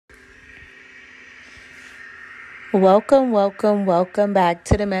Welcome back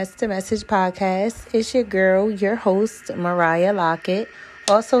to the Mess to Message podcast. It's your girl, your host, Mariah Lockett,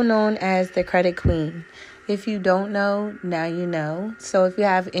 also known as the Credit Queen. If you don't know, now you know. So if you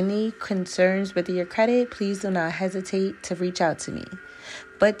have any concerns with your credit, please do not hesitate to reach out to me.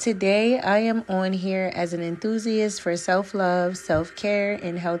 But today I am on here as an enthusiast for self-love, self-care,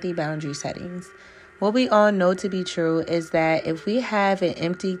 and healthy boundary settings. What we all know to be true is that if we have an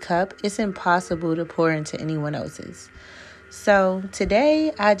empty cup, it's impossible to pour into anyone else's. So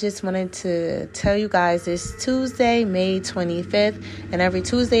today, I just wanted to tell you guys it's Tuesday, May 25th, and every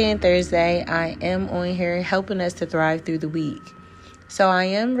Tuesday and Thursday, I am on here helping us to thrive through the week. So I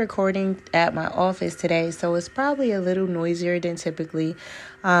am recording at my office today, so it's probably a little noisier than typically,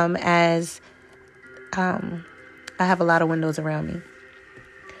 as I have a lot of windows around me.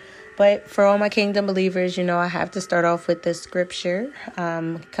 But for all my kingdom believers, I have to start off with the scripture.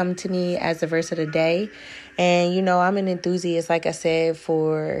 Come to me as the verse of the day. And, I'm an enthusiast, like I said,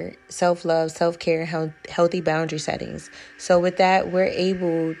 for self-love, self-care, and healthy boundary settings. So with that, we're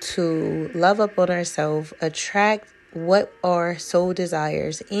able to love up on ourselves, attract what our soul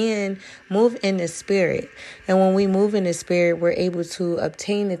desires, and move in the spirit. And when we move in the spirit, we're able to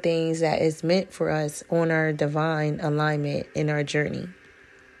obtain the things that is meant for us on our divine alignment in our journey.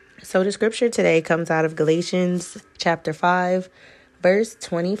 So the scripture today comes out of Galatians chapter 5, verse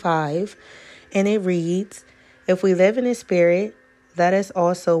 25, and it reads, "If we live in the spirit, let us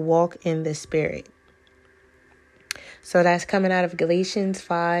also walk in the spirit." So that's coming out of Galatians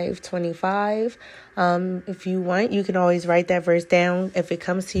 5:25. If you want, you can always write that verse down. If it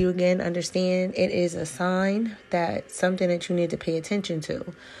comes to you again, understand it is a sign that something that you need to pay attention to.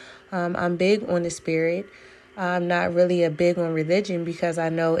 I'm big on the spirit. I'm not really a big on religion because I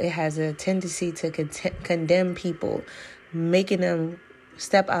know it has a tendency to condemn people, making them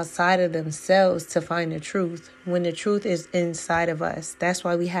step outside of themselves to find the truth when the truth is inside of us. That's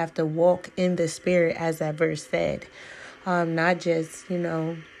why we have to walk in the spirit, as that verse said. Not just,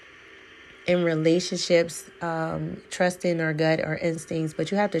 in relationships, trusting our gut or instincts,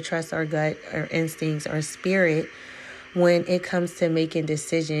 but you have to trust our gut or instincts or spirit when it comes to making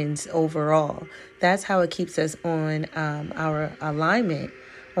decisions overall. That's how it keeps us on our alignment,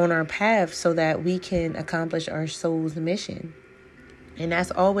 on our path, so that we can accomplish our soul's mission. And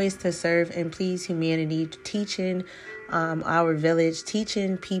that's always to serve and please humanity, teaching our village,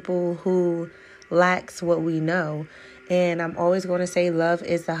 teaching people who lacks what we know. And I'm always going to say love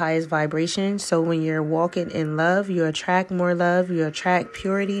is the highest vibration. So when you're walking in love, you attract more love, you attract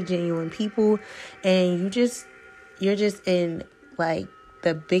purity, genuine people, and you're just in like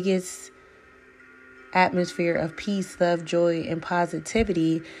the biggest atmosphere of peace, love, joy, and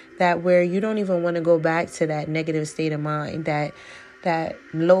positivity, that where you don't even want to go back to that negative state of mind, that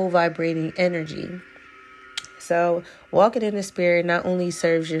low vibrating energy. So walking in the spirit not only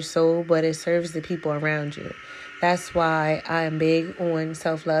serves your soul, but it serves the people around you. That's why I am big on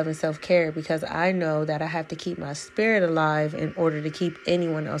self-love and self-care, because I know that I have to keep my spirit alive in order to keep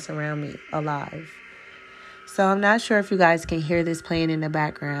anyone else around me alive. So I'm not sure if you guys can hear this playing in the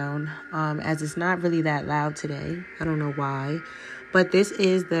background, as it's not really that loud today. I don't know why. But this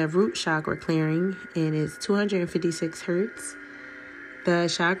is the root chakra clearing, and it's 256 hertz. The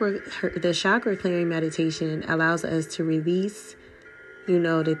chakra clearing meditation allows us to release,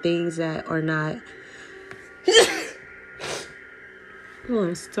 the things that are not... Oh,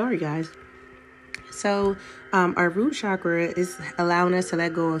 I'm sorry, guys. So our root chakra is allowing us to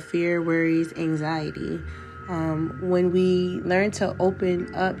let go of fear, worries, anxiety. When we learn to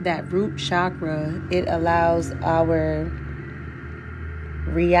open up that root chakra, it allows our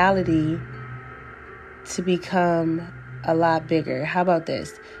reality to become a lot bigger. How about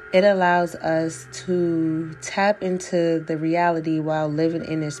this? It allows us to tap into the reality while living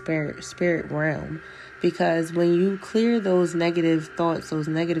in the spirit realm. Because when you clear those negative thoughts, those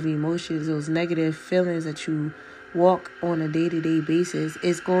negative emotions, those negative feelings that you walk on a day-to-day basis,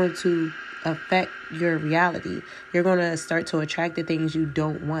 it's going to affect your reality. You're going to start to attract the things you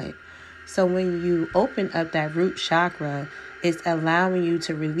don't want. So when you open up that root chakra, it's allowing you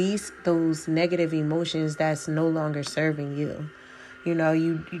to release those negative emotions that's no longer serving you.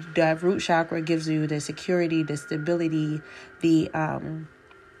 That root chakra gives you the security, the stability, the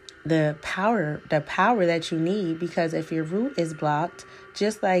power that you need. Because if your root is blocked,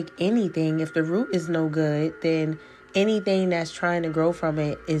 just like anything, if the root is no good, then anything that's trying to grow from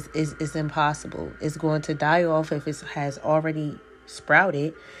it is impossible. It's going to die off if it has already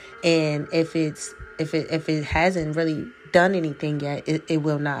sprouted, and if it hasn't really done anything yet, it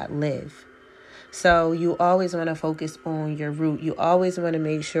will not live. So you always want to focus on your root. You always want to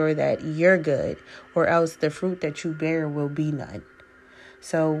make sure that you're good, or else the fruit that you bear will be none.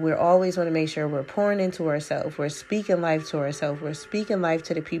 So we always want to make sure we're pouring into ourselves. We're speaking life to ourselves. We're speaking life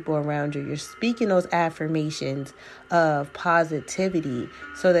to the people around you. You're speaking those affirmations of positivity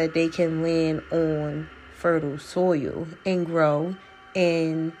so that they can land on fertile soil and grow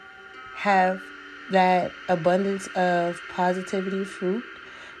and have that abundance of positivity, fruit,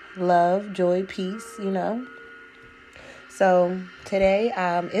 love, joy, peace, So today,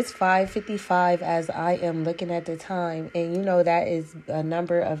 it's 5:55 as I am looking at the time. And that is a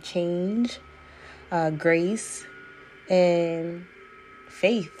number of change, grace, and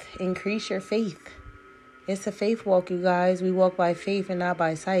faith. Increase your faith. It's a faith walk, you guys. We walk by faith and not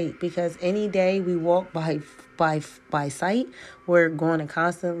by sight. Because any day we walk by sight, we're going to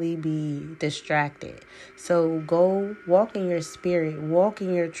constantly be distracted. So go walk in your spirit, walk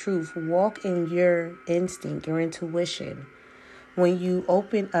in your truth, walk in your instinct, your intuition. When you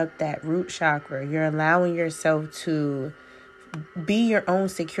open up that root chakra, you're allowing yourself to be your own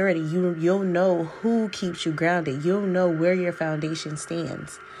security. You'll know who keeps you grounded. You'll know where your foundation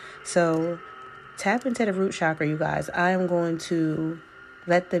stands. So tap into the root chakra, you guys. I am going to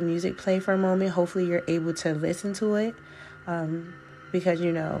let the music play for a moment. Hopefully you're able to listen to it because,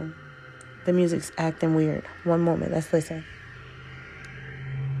 the music's acting weird. One moment. Let's listen.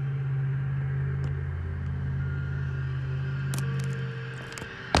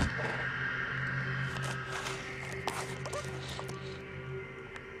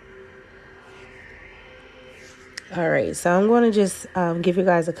 All right, so I'm going to just give you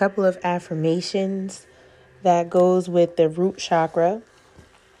guys a couple of affirmations that goes with the root chakra.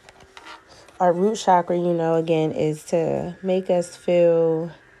 Our root chakra, again, is to make us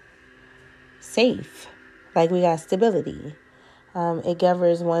feel safe, like we got stability. It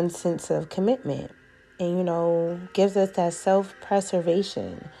governs one's sense of commitment and, gives us that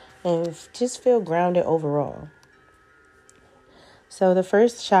self-preservation and just feel grounded overall. So the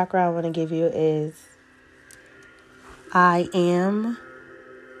first chakra I want to give you is I am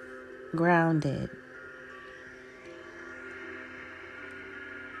grounded.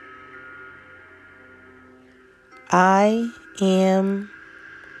 I am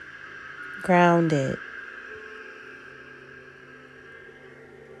grounded.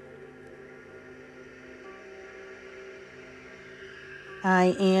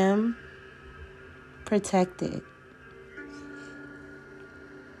 I am protected.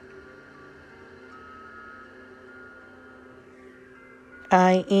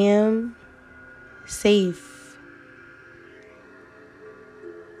 I am safe.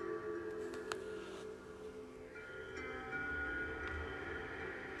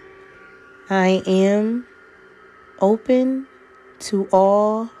 I am open to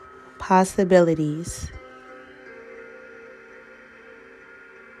all possibilities.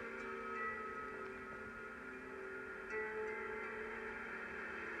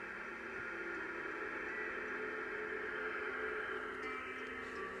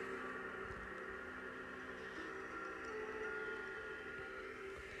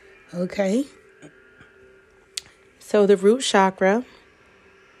 Okay. So the root chakra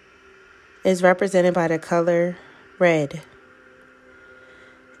is represented by the color red.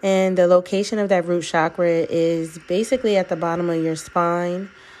 And the location of that root chakra is basically at the bottom of your spine.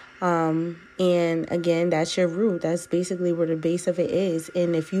 And again, that's your root. That's basically where the base of it is.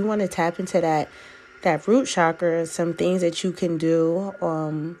 And if you want to tap into that root chakra, some things that you can do,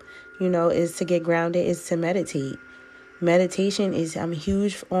 is to get grounded, is to meditate. Meditation I'm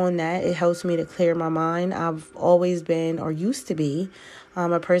huge on that. It helps me to clear my mind. I've always been, or used to be,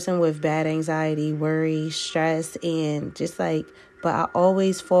 a person with bad anxiety, worry, stress, and but I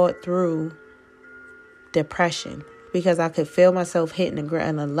always fought through depression because I could feel myself hitting the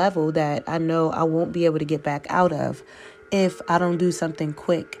ground on a level that I know I won't be able to get back out of if I don't do something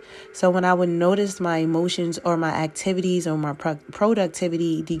quick. So when I would notice my emotions or my activities or my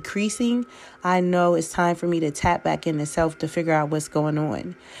productivity decreasing, I know it's time for me to tap back into self to figure out what's going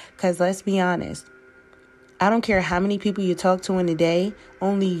on. Because let's be honest, I don't care how many people you talk to in a day,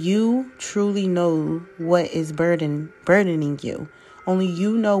 only you truly know what is burdening you. Only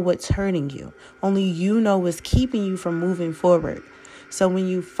you know what's hurting you. Only you know what's keeping you from moving forward. So when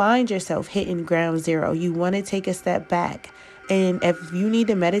you find yourself hitting ground zero, you want to take a step back. And if you need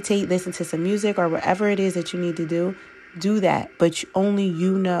to meditate, listen to some music or whatever it is that you need to do that. But only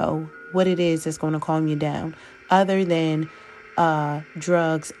you know what it is that's going to calm you down, other than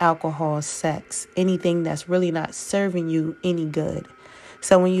drugs, alcohol, sex, anything that's really not serving you any good.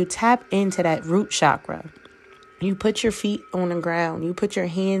 So when you tap into that root chakra, You put your feet on the ground. You put your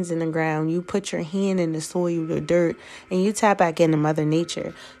hands in the ground. You put your hand in the soil, the dirt, and you tap back into Mother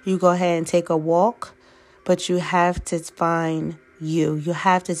Nature. You go ahead and take a walk, but you have to find you. You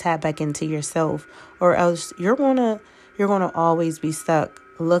have to tap back into yourself, or else you're gonna always be stuck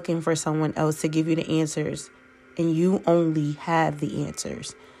looking for someone else to give you the answers, and you only have the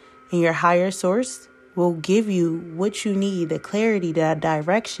answers. And your higher source will give you what you need, the clarity, the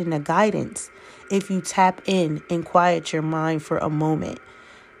direction, the guidance, if you tap in and quiet your mind for a moment.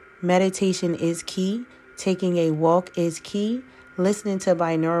 Meditation is key. Taking a walk is key. Listening to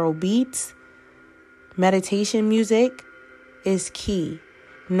binaural beats, meditation music is key.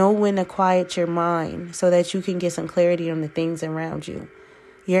 Know when to quiet your mind so that you can get some clarity on the things around you.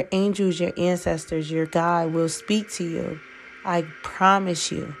 Your angels, your ancestors, your God will speak to you. I promise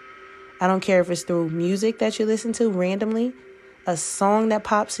you. I don't care if it's through music that you listen to randomly, a song that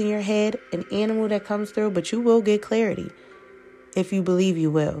pops in your head, an animal that comes through, but you will get clarity if you believe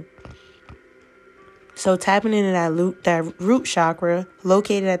you will. So tapping into that root chakra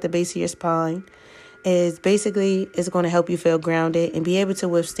located at the base of your spine is going to help you feel grounded and be able to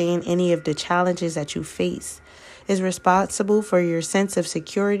withstand any of the challenges that you face. It's responsible for your sense of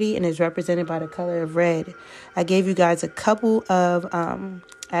security and is represented by the color of red. I gave you guys a couple of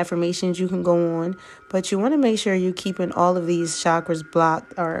affirmations you can go on, but you want to make sure you're keeping all of these chakras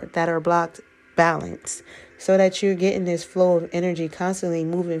blocked or that are blocked balanced, so that you're getting this flow of energy constantly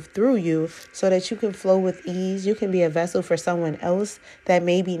moving through you so that you can flow with ease. You can be a vessel for someone else that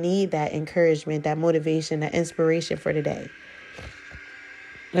maybe need that encouragement, that motivation, that inspiration for the day.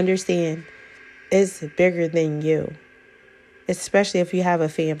 Understand, it's bigger than you, especially if you have a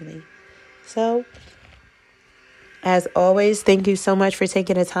family. So, as always, thank you so much for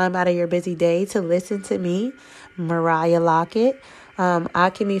taking the time out of your busy day to listen to me, Mariah Lockett. I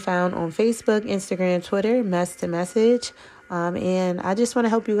can be found on Facebook, Instagram, Twitter, Mess to Message. And I just want to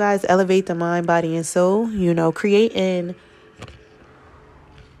help you guys elevate the mind, body, and soul. Creating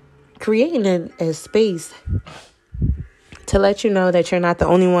a space to let you know that you're not the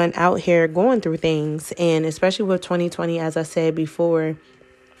only one out here going through things. And especially with 2020, as I said before,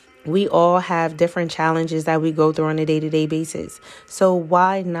 we all have different challenges that we go through on a day-to-day basis. So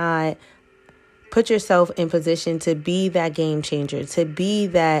why not put yourself in position to be that game changer, to be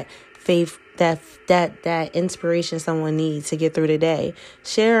that faith, that inspiration someone needs to get through the day.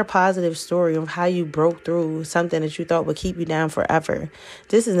 Share a positive story of how you broke through something that you thought would keep you down forever.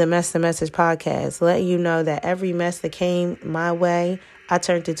 This is the Mess to Message podcast, letting you know that every mess that came my way, I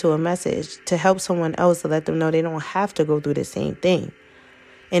turned into a message to help someone else, to let them know they don't have to go through the same thing.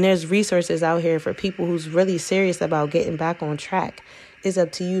 And there's resources out here for people who's really serious about getting back on track. It's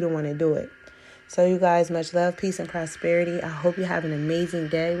up to you to want to do it. So you guys, much love, peace, and prosperity. I hope you have an amazing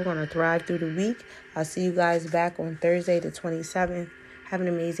day. We're going to thrive through the week. I'll see you guys back on Thursday the 27th. Have an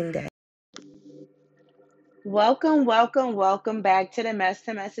amazing day. Welcome back to the Mess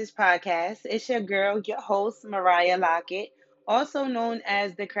to Message podcast. It's your girl, your host, Mariah Lockett, also known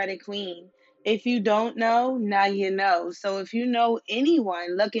as the Credit Queen. If you don't know, now you know. So if you know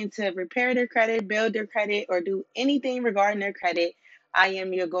anyone looking to repair their credit, build their credit, or do anything regarding their credit, I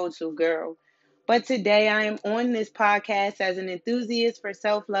am your go-to girl. But today I am on this podcast as an enthusiast for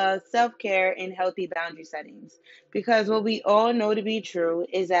self-love, self-care, and healthy boundary settings. Because what we all know to be true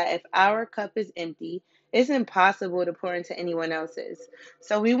is that if our cup is empty, it's impossible to pour into anyone else's.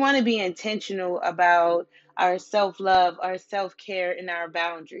 So we want to be intentional about our self-love, our self-care, and our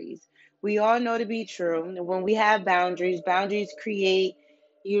boundaries. We all know to be true. When we have boundaries create,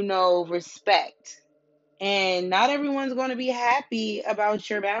 respect. And not everyone's going to be happy about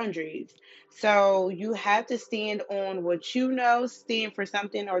your boundaries. So you have to stand on what you know, stand for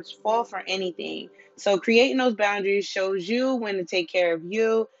something, or fall for anything. So creating those boundaries shows you when to take care of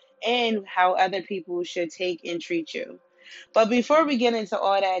you and how other people should take and treat you. But before we get into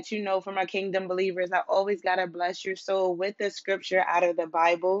all that, for my kingdom believers, I always got to bless your soul with the scripture out of the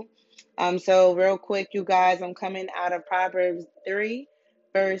Bible. So real quick, you guys, I'm coming out of Proverbs 3,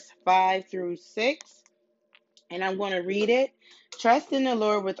 verse 5 through 6. And I'm going to read it. Trust in the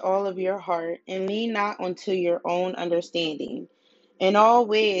Lord with all of your heart and lean not unto your own understanding. In all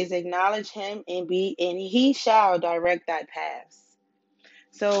ways acknowledge him and he shall direct thy paths.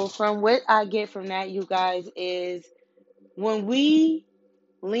 So from what I get from that, you guys, is when we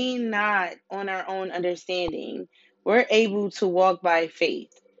lean not on our own understanding, we're able to walk by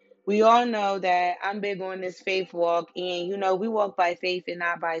faith. We all know that I'm big on this faith walk, and we walk by faith and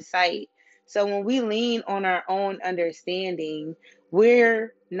not by sight. So when we lean on our own understanding,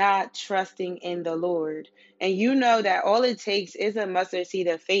 we're not trusting in the Lord. And you know that all it takes is a mustard seed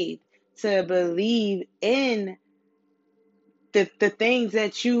of faith to believe in the things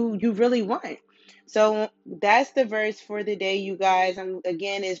that you really want. So that's the verse for the day, you guys.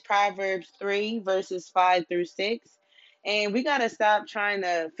 Again, is Proverbs 3 verses 5 through 6. And we got to stop trying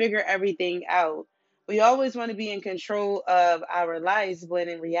to figure everything out. We always want to be in control of our lives, but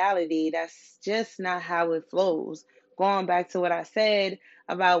in reality, that's just not how it flows. Going back to what I said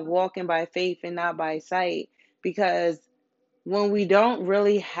about walking by faith and not by sight, because when we don't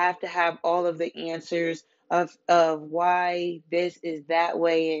really have to have all of the answers of why this is that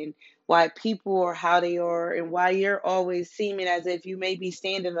way, and why people are how they are, and why you're always seeming as if you may be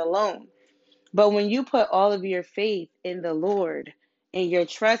standing alone. But when you put all of your faith in the Lord and your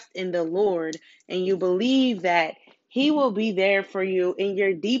trust in the Lord, and you believe that He will be there for you in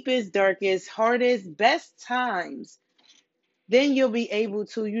your deepest, darkest, hardest, best times, then you'll be able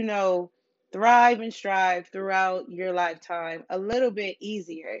to, thrive and strive throughout your lifetime a little bit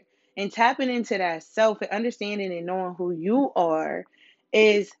easier. And tapping into that self and understanding and knowing who you are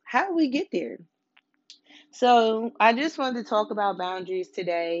is how we get there. So I just wanted to talk about boundaries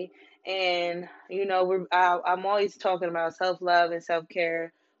today. And, I'm always talking about self love and self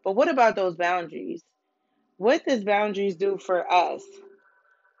care. But what about those boundaries? What does boundaries do for us?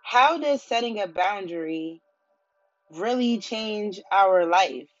 How does setting a boundary really change our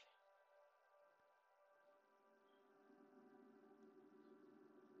life?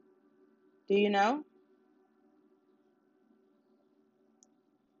 Do you know?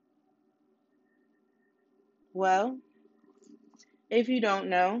 Well, if you don't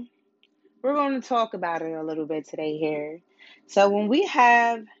know, we're going to talk about it a little bit today here. So when we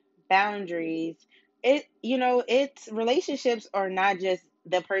have boundaries, it's relationships are not just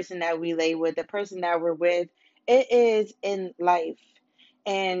the person that we lay with, the person that we're with. It is in life.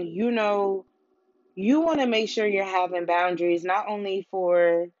 And you want to make sure you're having boundaries not only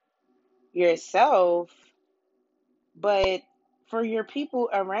for yourself, but for your people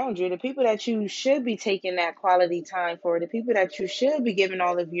around you, the people that you should be taking that quality time for, the people that you should be giving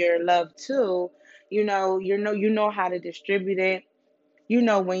all of your love to, you know how to distribute it. You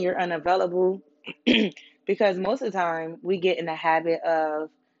know when you're unavailable, because most of the time we get in the habit of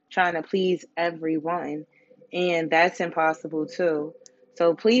trying to please everyone, and that's impossible too.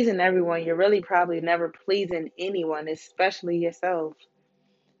 So pleasing everyone, you're really probably never pleasing anyone, especially yourself.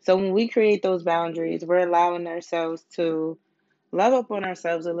 So when we create those boundaries, we're allowing ourselves to love up on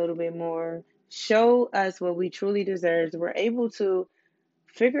ourselves a little bit more, show us what we truly deserve. We're able to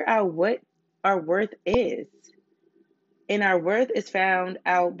figure out what our worth is. And our worth is found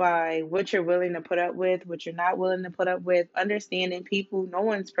out by what you're willing to put up with, what you're not willing to put up with, understanding people. No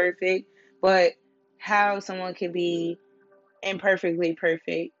one's perfect, but how someone can be imperfectly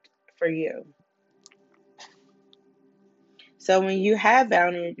perfect for you. So when you have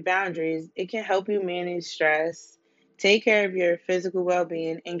boundaries, it can help you manage stress, take care of your physical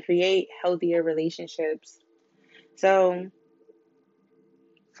well-being, and create healthier relationships. So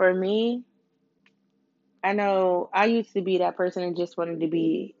for me, I know I used to be that person and just wanted to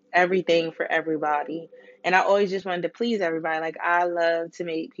be everything for everybody. And I always just wanted to please everybody. Like, I love to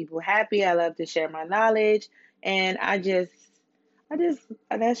make people happy. I love to share my knowledge. And that's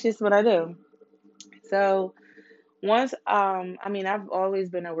just what I do. So I've always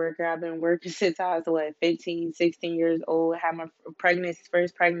been a worker. I've been working since I was 15, 16 years old. Had my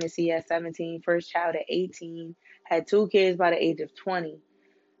first pregnancy at 17, first child at 18, had two kids by the age of 20.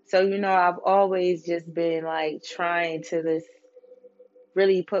 So, I've always just been like trying to this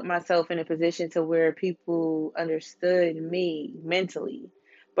really put myself in a position to where people understood me mentally.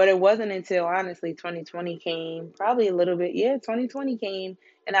 But it wasn't until honestly 2020 came, probably a little bit, yeah, 2020 came,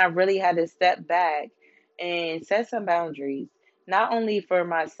 and I really had to step back and set some boundaries, not only for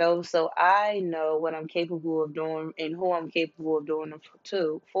myself, so I know what I'm capable of doing and who I'm capable of doing them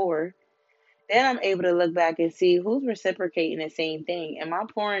for. Then I'm able to look back and see who's reciprocating the same thing. Am I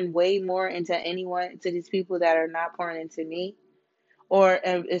pouring way more into to these people that are not pouring into me? Or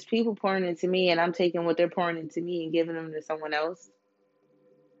is people pouring into me and I'm taking what they're pouring into me and giving them to someone else?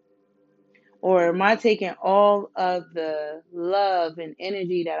 Or am I taking all of the love and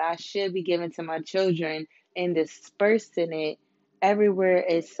energy that I should be giving to my children and dispersing it everywhere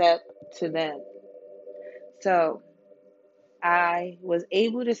except to them? So I was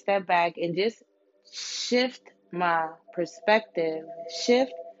able to step back and just shift my perspective,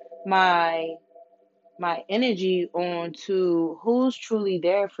 shift my my energy on to who's truly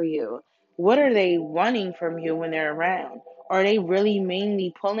there for you. What are they wanting from you when they're around? Are they really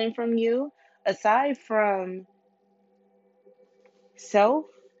mainly pulling from you? Aside from self,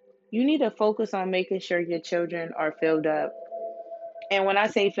 you need to focus on making sure your children are filled up. And when I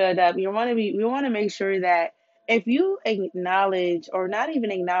say filled up, we want to make sure that if you acknowledge, or not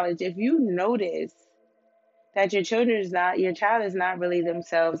even acknowledge, if you notice that your child is not really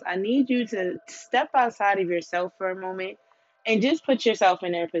themselves, I need you to step outside of yourself for a moment and just put yourself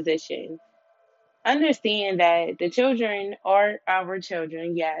in their position. Understand that the children are our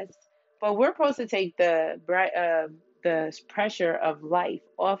children, yes, but we're supposed to take the pressure of life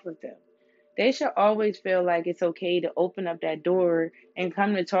off of them. They should always feel like it's okay to open up that door and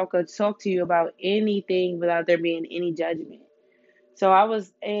come to talk to you about anything without there being any judgment. So I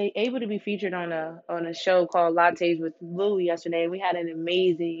was able to be featured on a show called Lattes with Lou yesterday. We had an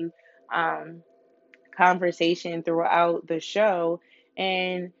amazing um, conversation throughout the show,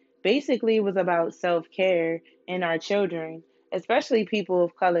 and basically it was about self-care in our children, especially people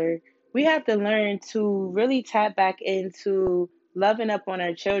of color. We have to learn to really tap back into loving up on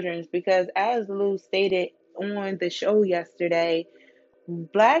our children, because as Lou stated on the show yesterday,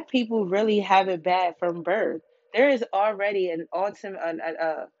 Black people really have it bad from birth. There is already an autumn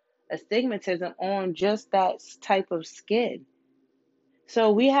a stigmatism on just that type of skin.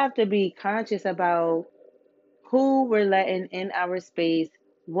 So we have to be conscious about who we're letting in our space,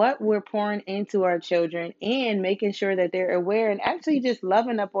 what we're pouring into our children, and making sure that they're aware and actually just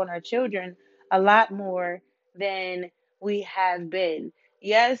loving up on our children a lot more than we have been.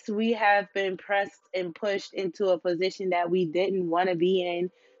 Yes, we have been pressed and pushed into a position that we didn't want to be in.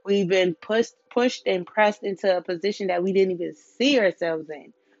 We've been pushed and pressed into a position that we didn't even see ourselves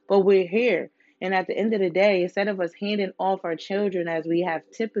in. But we're here. And at the end of the day, instead of us handing off our children as we have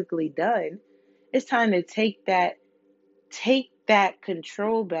typically done, it's time to take that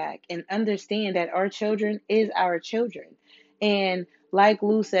control back and understand that our children is our children. And like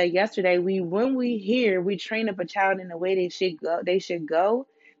Lou said yesterday, when we hear we train up a child in the way they should go,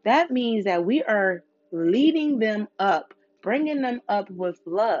 that means that we are leading them up, bringing them up with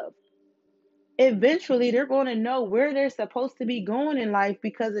love. Eventually they're going to know where they're supposed to be going in life,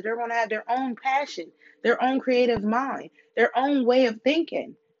 because they're going to have their own passion, their own creative mind, their own way of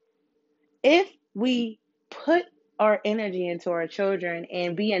thinking. If we put our energy into our children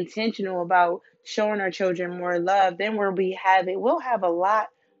and be intentional about showing our children more love, then we'll have a lot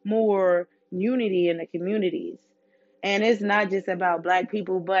more unity in the communities. And it's not just about Black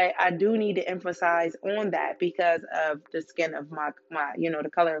people, but I do need to emphasize on that because of the skin of the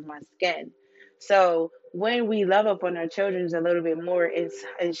color of my skin. So when we love up on our children a little bit more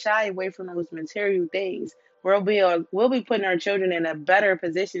and shy away from those material things, we'll be putting our children in a better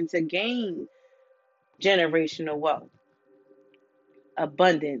position to gain generational wealth,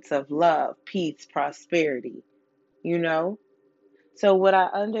 abundance of love, peace, prosperity, you know? So what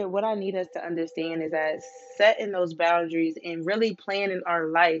I need us to understand is that setting those boundaries and really planning our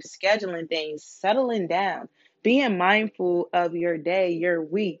life, scheduling things, settling down, being mindful of your day, your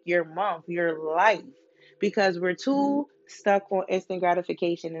week, your month, your life, because we're too stuck on instant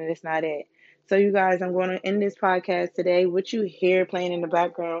gratification and it's not it. So you guys, I'm going to end this podcast today. What you hear playing in the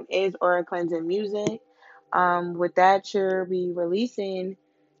background is aura cleansing music. With that, you'll be releasing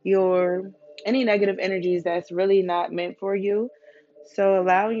your any negative energies that's really not meant for you. So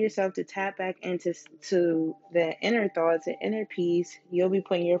allowing yourself to tap back into to the inner thoughts and inner peace, you'll be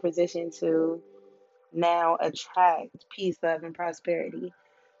putting your position to now attract peace, love, and prosperity.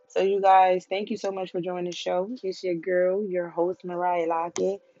 So you guys, thank you so much for joining the show. It's your girl, your host, Mariah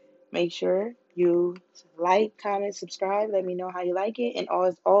Lockett. Make sure you like, comment, subscribe. Let me know how you like it. And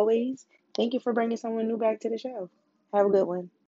as always, thank you for bringing someone new back to the show. Have a good one.